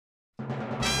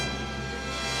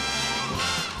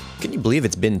believe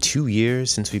it's been 2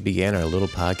 years since we began our little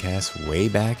podcast way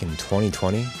back in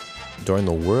 2020, during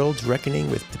the world's reckoning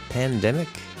with the pandemic?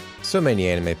 So many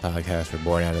anime podcasts were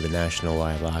born out of the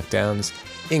national-wide lockdowns,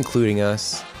 including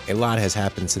us. A lot has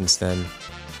happened since then.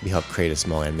 We helped create a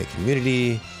small anime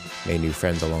community, made new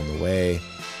friends along the way,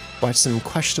 watched some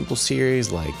questionable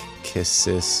series like Kiss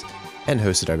Sis, and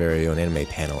hosted our very own anime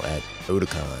panel at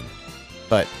Otakon.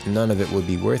 But none of it would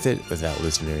be worth it without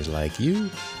listeners like you.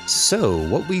 So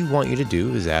what we want you to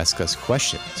do is ask us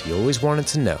questions you always wanted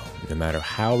to know, no matter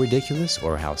how ridiculous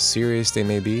or how serious they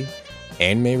may be,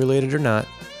 anime related or not.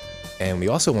 And we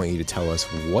also want you to tell us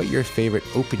what your favorite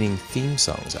opening theme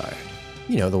songs are.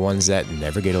 You know, the ones that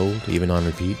never get old, even on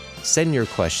repeat. Send your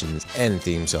questions and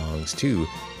theme songs to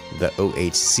the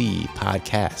OHC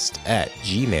podcast at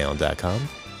gmail.com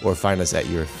or find us at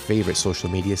your favorite social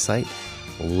media site.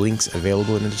 Links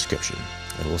available in the description.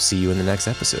 And we'll see you in the next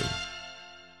episode.